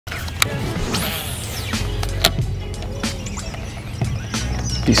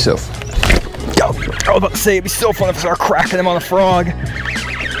Be so fun. I was about to say, it'd be so fun if I start cracking them on a frog.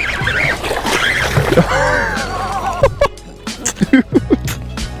 Dude.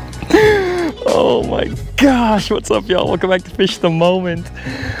 Oh my gosh, what's up y'all? Welcome back to Fish the Moment.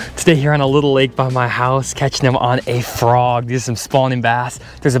 Today here on a little lake by my house, catching them on a frog. These are some spawning bass.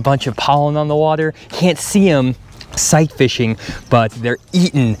 There's a bunch of pollen on the water. Can't see them sight fishing, but they're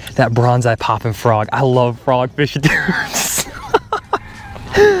eating that Bronzeye popping frog. I love frog fishing, dudes.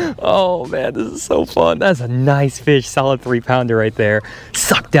 Oh man, this is so fun. That's a nice fish, solid 3-pounder right there.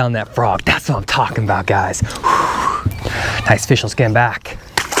 Suck down that frog. That's what I'm talking about, guys. Whew. Nice fish, let's get him back.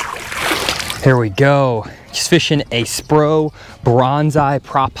 Here we go. Just fishing a Spro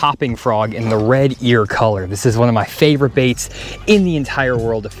Bronzeye popping frog in the red ear color. This is one of my favorite baits in the entire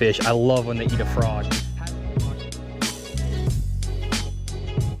world to fish. I love when they eat a frog.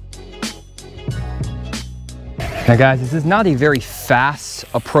 Now guys, this is not a very fast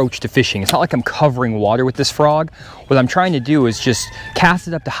approach to fishing. It's not like I'm covering water with this frog. What I'm trying to do is just cast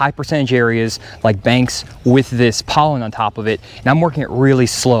it up to high percentage areas like banks with this pollen on top of it. And I'm working it really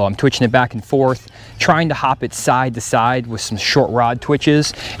slow. I'm twitching it back and forth, trying to hop it side to side with some short rod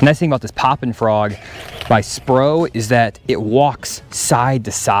twitches. And the nice thing about this popping frog by Spro is that it walks side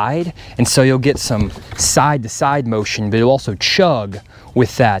to side. And so you'll get some side to side motion, but it'll also chug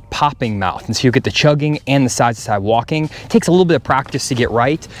with that popping mouth. And so you'll get the chugging and the side to side walking. It takes a little bit of practice to get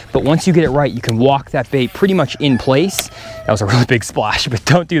right, but once you get it right, you can walk that bait pretty much in place. That was a really big splash, but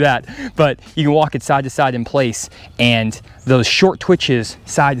don't do that. But you can walk it side to side in place, and those short twitches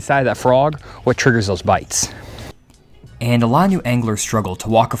side to side of that frog, what triggers those bites. And a lot of new anglers struggle to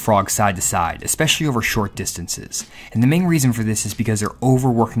walk a frog side to side, especially over short distances. And the main reason for this is because they're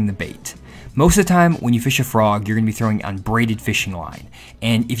overworking the bait. Most of the time, when you fish a frog, you're going to be throwing on braided fishing line.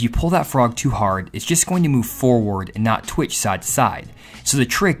 And if you pull that frog too hard, it's just going to move forward and not twitch side to side. So the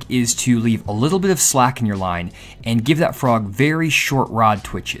trick is to leave a little bit of slack in your line and give that frog very short rod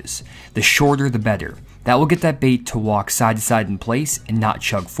twitches. The shorter, the better. That will get that bait to walk side to side in place and not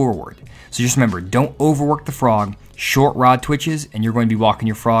chug forward. So just remember, don't overwork the frog, short rod twitches, and you're going to be walking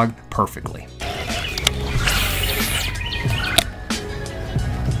your frog perfectly.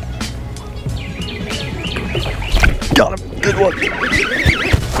 Got him, good one.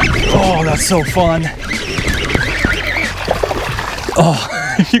 Oh, that's so fun. Oh,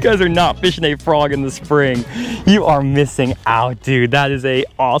 if you guys are not fishing a frog in the spring, you are missing out, dude. That is a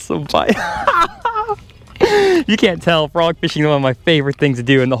awesome bite. You can't tell, frog fishing is one of my favorite things to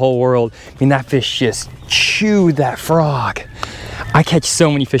do in the whole world. I mean, that fish just chewed that frog. I catch so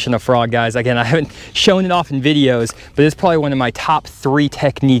many fish on a frog, guys. Again, I haven't shown it off in videos, but it's probably one of my top 3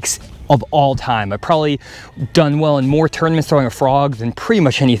 techniques of all time. I've probably done well in more tournaments throwing a frog than pretty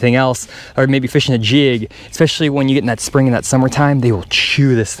much anything else, or maybe fishing a jig, especially when you get in that spring and that summertime. They will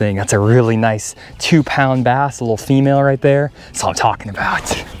chew this thing. That's a really nice 2-pound bass, a little female right there. That's what I'm talking about.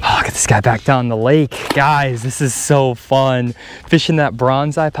 Oh, get this guy back down the lake. Guys, this is so fun. Fishing that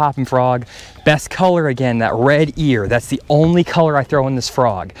Bronzeye popping frog. Best color, again, that red ear. That's the only color I throw in this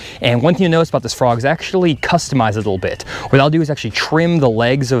frog. And one thing you'll notice about this frog is actually customize it a little bit. What I'll do is actually trim the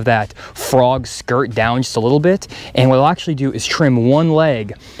legs of that frog skirt down just a little bit. And what I'll actually do is trim one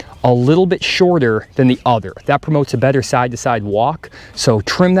leg a little bit shorter than the other. That promotes a better side-to-side walk. So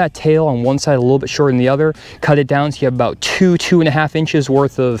trim that tail on one side a little bit shorter than the other, cut it down so you have about 2.5 inches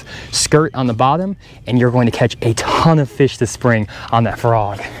worth of skirt on the bottom, and you're going to catch a ton of fish this spring on that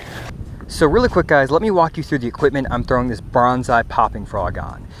frog. So really quick, guys, let me walk you through the equipment I'm throwing this Bronzeye popping frog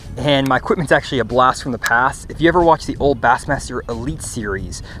on. And my equipment's actually a blast from the past. If you ever watched the old Bassmaster Elite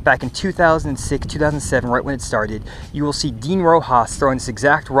series back in 2006, 2007, right when it started, you will see Dean Rojas throwing this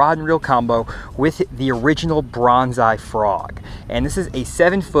exact rod and reel combo with the original Bronzeye frog. And this is a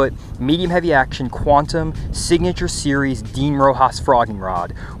 7-foot medium heavy action Quantum Signature Series Dean Rojas frogging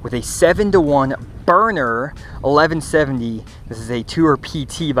rod with a 7-to-1 burner 1170. This is a Tour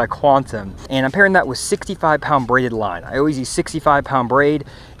PT by Quantum, and I'm pairing that with 65-pound braided line. I always use 65-pound braid.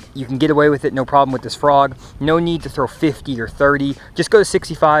 You can get away with it, no problem with this frog. No need to throw 50 or 30. Just go to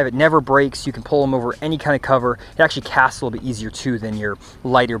 65. It never breaks. You can pull them over any kind of cover. It actually casts a little bit easier too than your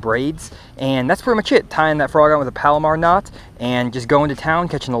lighter braids. And that's pretty much it. Tying that frog on with a Palomar knot and just going to town,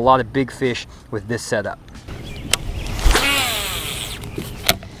 catching a lot of big fish with this setup.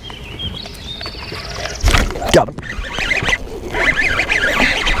 Got him.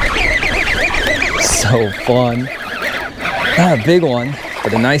 So fun. Not a big one,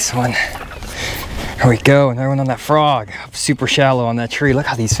 but a nice one. There we go, another one on that frog. Super shallow on that tree. Look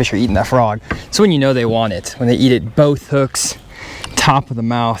how these fish are eating that frog. So when you know they want it, when they eat it both hooks, top of the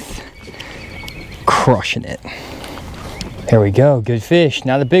mouth, crushing it. There we go, good fish.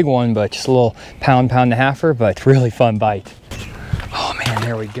 Not a big one, but just a little pound and a halfer, but really fun bite. Oh man,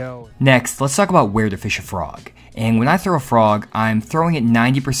 there we go. Next, let's talk about where to fish a frog. And when I throw a frog, I'm throwing it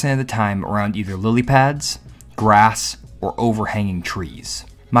 90% of the time around either lily pads, grass, or overhanging trees.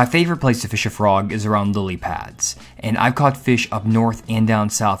 My favorite place to fish a frog is around lily pads, and I've caught fish up north and down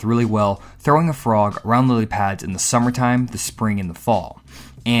south really well throwing a frog around lily pads in the summertime, the spring, and the fall.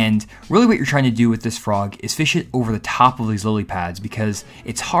 And really what you're trying to do with this frog is fish it over the top of these lily pads because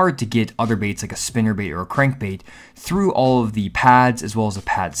it's hard to get other baits like a spinnerbait or a crankbait through all of the pads as well as the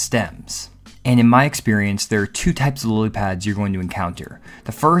pad stems. And in my experience, there are two types of lily pads you're going to encounter.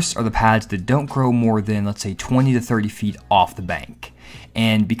 The first are the pads that don't grow more than, let's say, 20 to 30 feet off the bank.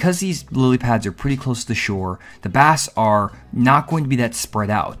 And because these lily pads are pretty close to the shore, the bass are not going to be that spread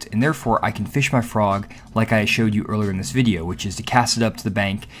out, and therefore I can fish my frog like I showed you earlier in this video, which is to cast it up to the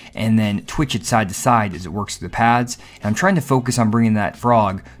bank and then twitch it side to side as it works through the pads. And I'm trying to focus on bringing that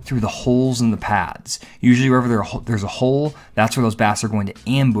frog through the holes in the pads. Usually wherever there's a hole, that's where those bass are going to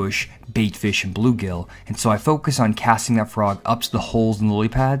ambush bait fish and bluegill, and so I focus on casting that frog up to the holes in the lily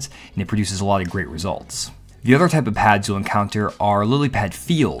pads, and it produces a lot of great results. The other type of pads you'll encounter are lily pad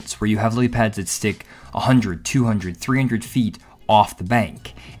fields, where you have lily pads that stick 100, 200, 300 feet off the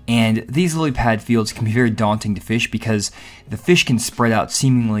bank. And these lily pad fields can be very daunting to fish because the fish can spread out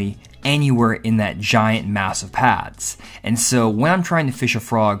seemingly anywhere in that giant mass of pads. And so when I'm trying to fish a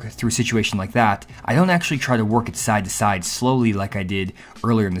frog through a situation like that, I don't actually try to work it side to side slowly like I did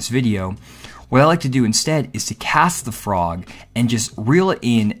earlier in this video. What I like to do instead is to cast the frog and just reel it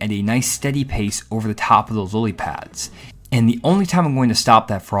in at a nice steady pace over the top of those lily pads. And the only time I'm going to stop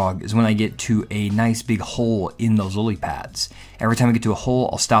that frog is when I get to a nice big hole in those lily pads. Every time I get to a hole,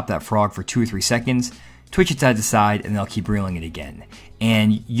 I'll stop that frog for 2 or 3 seconds, twitch it side to side, and then I'll keep reeling it again.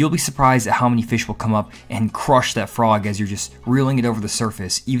 And you'll be surprised at how many fish will come up and crush that frog as you're just reeling it over the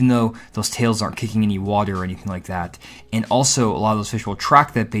surface, even though those tails aren't kicking any water or anything like that. And also, a lot of those fish will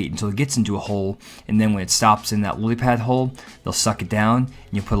track that bait until it gets into a hole, and then when it stops in that lily pad hole, they'll suck it down,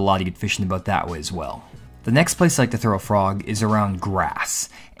 and you'll put a lot of good fish in the boat that way as well. The next place I like to throw a frog is around grass,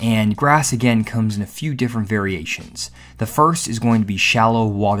 and grass again comes in a few different variations. The first is going to be shallow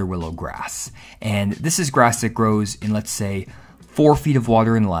water willow grass, and this is grass that grows in, let's say, 4 feet of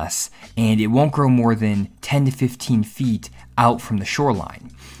water and less, and it won't grow more than 10 to 15 feet out from the shoreline.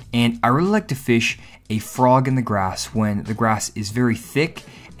 And I really like to fish a frog in the grass when the grass is very thick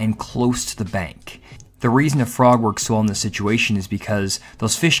and close to the bank. The reason a frog works well in this situation is because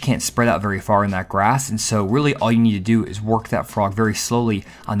those fish can't spread out very far in that grass, and so really all you need to do is work that frog very slowly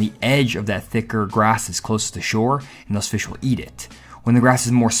on the edge of that thicker grass that's close to the shore, and those fish will eat it. When the grass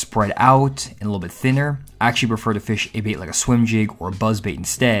is more spread out and a little bit thinner, I actually prefer to fish a bait like a swim jig or a buzz bait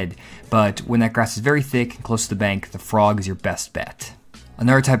instead, but when that grass is very thick and close to the bank, the frog is your best bet.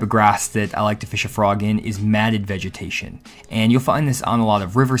 Another type of grass that I like to fish a frog in is matted vegetation, and you'll find this on a lot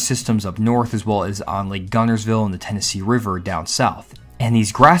of river systems up north as well as on Lake Gunnersville and the Tennessee River down south. And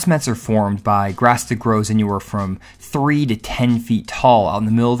these grass mats are formed by grass that grows anywhere from 3 to 10 feet tall out in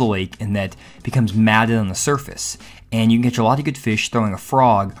the middle of the lake and that becomes matted on the surface. And you can catch a lot of good fish throwing a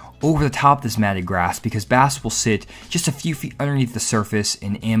frog over the top of this matted grass because bass will sit just a few feet underneath the surface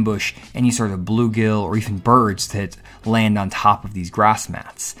and ambush any sort of bluegill or even birds that land on top of these grass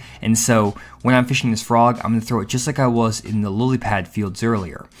mats. And so when I'm fishing this frog, I'm going to throw it just like I was in the lily pad fields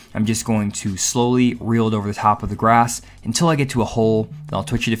earlier. I'm just going to slowly reel it over the top of the grass until I get to a hole, then I'll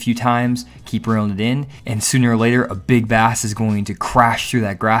twitch it a few times, keep reeling it in, and sooner or later a big bass is going to crash through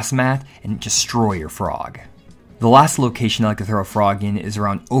that grass mat and destroy your frog. The last location I like to throw a frog in is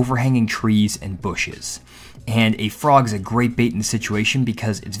around overhanging trees and bushes. And a frog is a great bait in this situation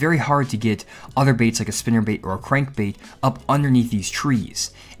because it's very hard to get other baits like a spinnerbait or a crankbait up underneath these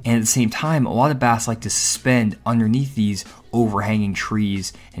trees. And at the same time, a lot of bass like to suspend underneath these overhanging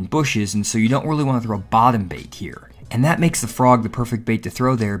trees and bushes, and so you don't really want to throw a bottom bait here. And that makes the frog the perfect bait to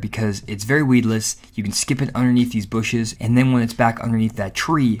throw there because it's very weedless, you can skip it underneath these bushes, and then when it's back underneath that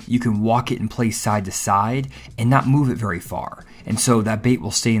tree, you can walk it in place side to side and not move it very far. And so that bait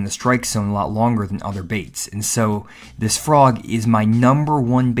will stay in the strike zone a lot longer than other baits. And so this frog is my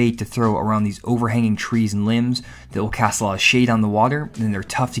 #1 bait to throw around these overhanging trees and limbs that will cast a lot of shade on the water, and they're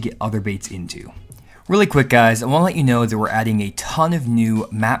tough to get other baits into. Really quick guys, I want to let you know that we're adding a ton of new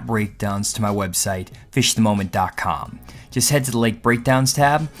map breakdowns to my website, fishthemoment.com. Just head to the Lake Breakdowns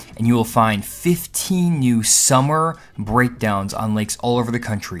tab and you will find 15 new summer breakdowns on lakes all over the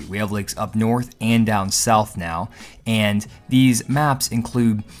country. We have lakes up north and down south now, and these maps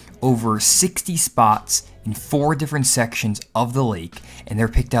include over 60 spots in 4 different sections of the lake, and they're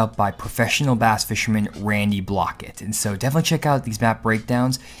picked out by professional bass fisherman Randy Blockett. And so definitely check out these map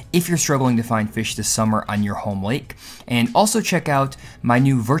breakdowns if you're struggling to find fish this summer on your home lake. And also check out my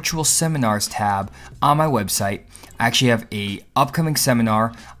new virtual seminars tab on my website. I actually have a upcoming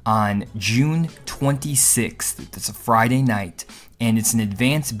seminar on June 26th. That's a Friday night, and it's an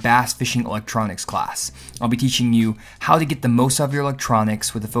advanced bass fishing electronics class. I'll be teaching you how to get the most out of your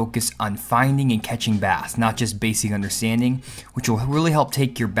electronics with a focus on finding and catching bass, not just basic understanding, which will really help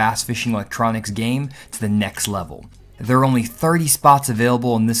take your bass fishing electronics game to the next level. There are only 30 spots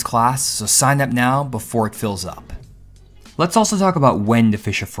available in this class, so sign up now before it fills up. Let's also talk about when to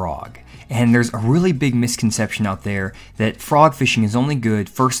fish a frog. And there's a really big misconception out there that frog fishing is only good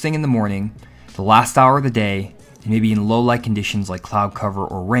first thing in the morning, the last hour of the day, and maybe in low light conditions like cloud cover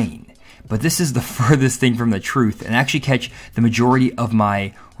or rain. But this is the furthest thing from the truth, and I actually catch the majority of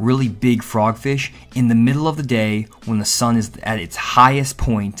my really big frogfish in the middle of the day when the sun is at its highest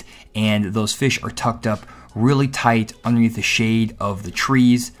point and those fish are tucked up really tight underneath the shade of the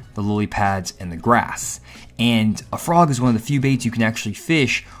trees, the lily pads, and the grass. And a frog is one of the few baits you can actually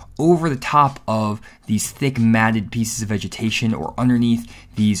fish over the top of these thick matted pieces of vegetation or underneath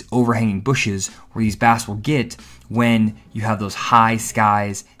these overhanging bushes where these bass will get when you have those high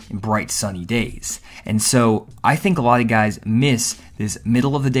skies and bright sunny days. And so I think a lot of guys miss this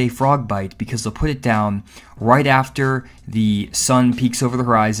middle of the day frog bite because they'll put it down right after the sun peaks over the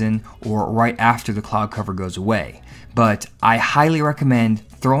horizon or right after the cloud cover goes away. But I highly recommend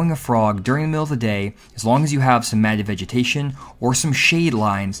throwing a frog during the middle of the day. As long as you have some matted vegetation or some shade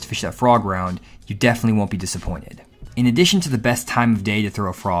lines to fish that frog around, you definitely won't be disappointed. In addition to the best time of day to throw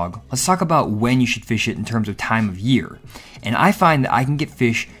a frog, let's talk about when you should fish it in terms of time of year. And I find that I can get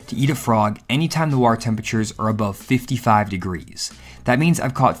fish to eat a frog anytime the water temperatures are above 55 degrees. That means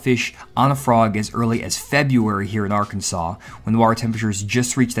I've caught fish on a frog as early as February here in Arkansas, when the water temperatures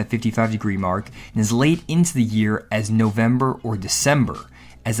just reached that 55 degree mark, and as late into the year as November or December,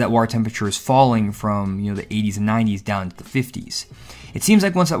 as that water temperature is falling from the 80s and 90s down to the 50s. It seems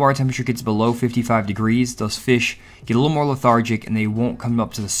like once that water temperature gets below 55 degrees, those fish get a little more lethargic and they won't come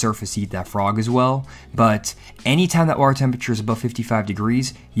up to the surface to eat that frog as well. But anytime that water temperature is above 55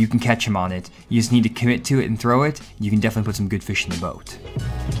 degrees, you can catch them on it. You just need to commit to it and throw it. You can definitely put some good fish in the boat.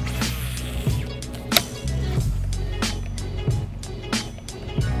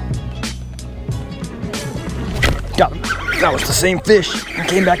 Got him. That was the same fish. I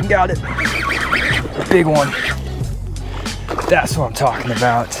came back and got it. A big one. That's what I'm talking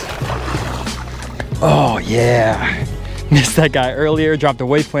about. Oh yeah. Missed that guy earlier, dropped a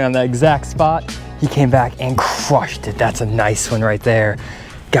waypoint on that exact spot. He came back and crushed it. That's a nice one right there.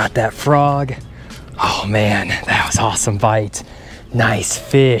 Got that frog. Oh man, that was awesome bite. Nice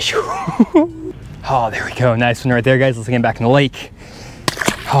fish. Oh, there we go. Nice one right there, guys. Let's get back in the lake.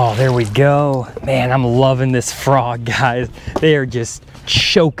 Oh, there we go. Man, I'm loving this frog, guys. They are just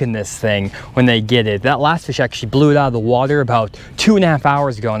choking this thing when they get it. That last fish actually blew it out of the water about 2.5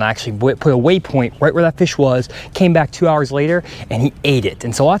 hours ago, and I actually put a waypoint right where that fish was, came back 2 hours later, and he ate it.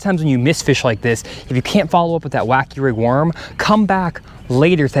 And so a lot of times when you miss fish like this, if you can't follow up with that wacky rig worm, come back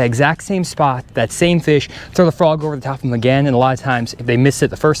later to that exact same spot, that same fish, throw the frog over the top of them again, and a lot of times if they miss it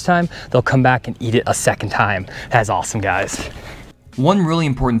the first time, they'll come back and eat it a second time. That's awesome, guys. One really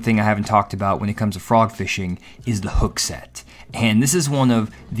important thing I haven't talked about when it comes to frog fishing is the hook set. And this is one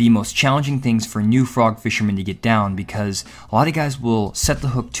of the most challenging things for new frog fishermen to get down, because a lot of guys will set the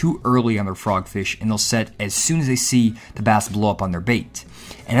hook too early on their frogfish and they'll set as soon as they see the bass blow up on their bait.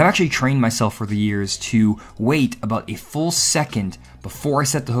 And I've actually trained myself for the years to wait about a full second before I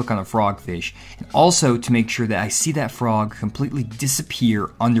set the hook on a frogfish, and also to make sure that I see that frog completely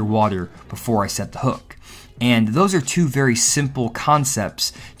disappear underwater before I set the hook. And those are two very simple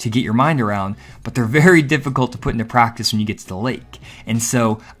concepts to get your mind around, but they're very difficult to put into practice when you get to the lake. And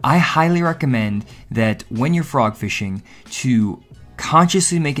so I highly recommend that when you're frog fishing, to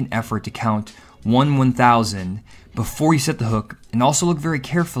consciously make an effort to count 1/1000 before you set the hook, and also look very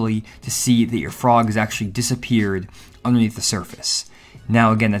carefully to see that your frog has actually disappeared underneath the surface.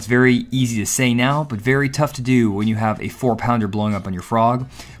 Now again, that's very easy to say now, but very tough to do when you have a 4-pounder blowing up on your frog.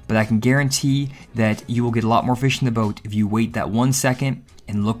 But I can guarantee that you will get a lot more fish in the boat if you wait that 1 second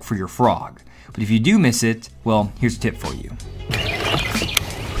and look for your frog. But if you do miss it, well, here's a tip for you.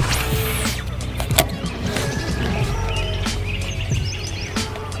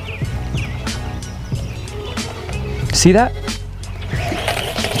 See that?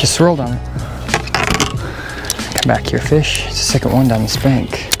 Just swirled on it. Come back here, fish. It's the second one down the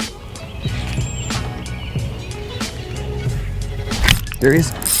spank. There he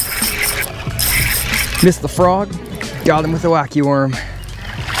is. Missed the frog, got him with a wacky worm.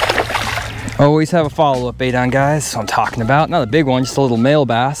 Always have a follow-up bait on, guys. That's what I'm talking about. Not a big one, just a little male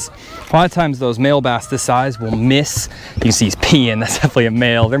bass. A lot of times those male bass this size will miss. You can see he's peeing, that's definitely a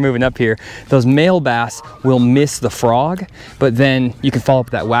male. They're moving up here. Those male bass will miss the frog, but then you can follow up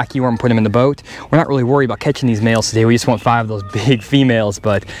with that wacky worm and put him in the boat. We're not really worried about catching these males today. We just want 5 of those big females,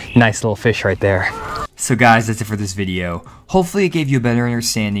 but nice little fish right there. So guys, that's it for this video. Hopefully it gave you a better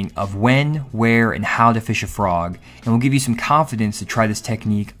understanding of when, where, and how to fish a frog, and will give you some confidence to try this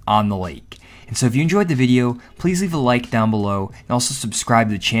technique on the lake. And so if you enjoyed the video, please leave a like down below, and also subscribe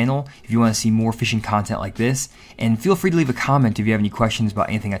to the channel if you want to see more fishing content like this, and feel free to leave a comment if you have any questions about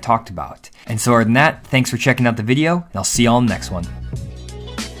anything I talked about. And so other than that, thanks for checking out the video, and I'll see you all in the next one.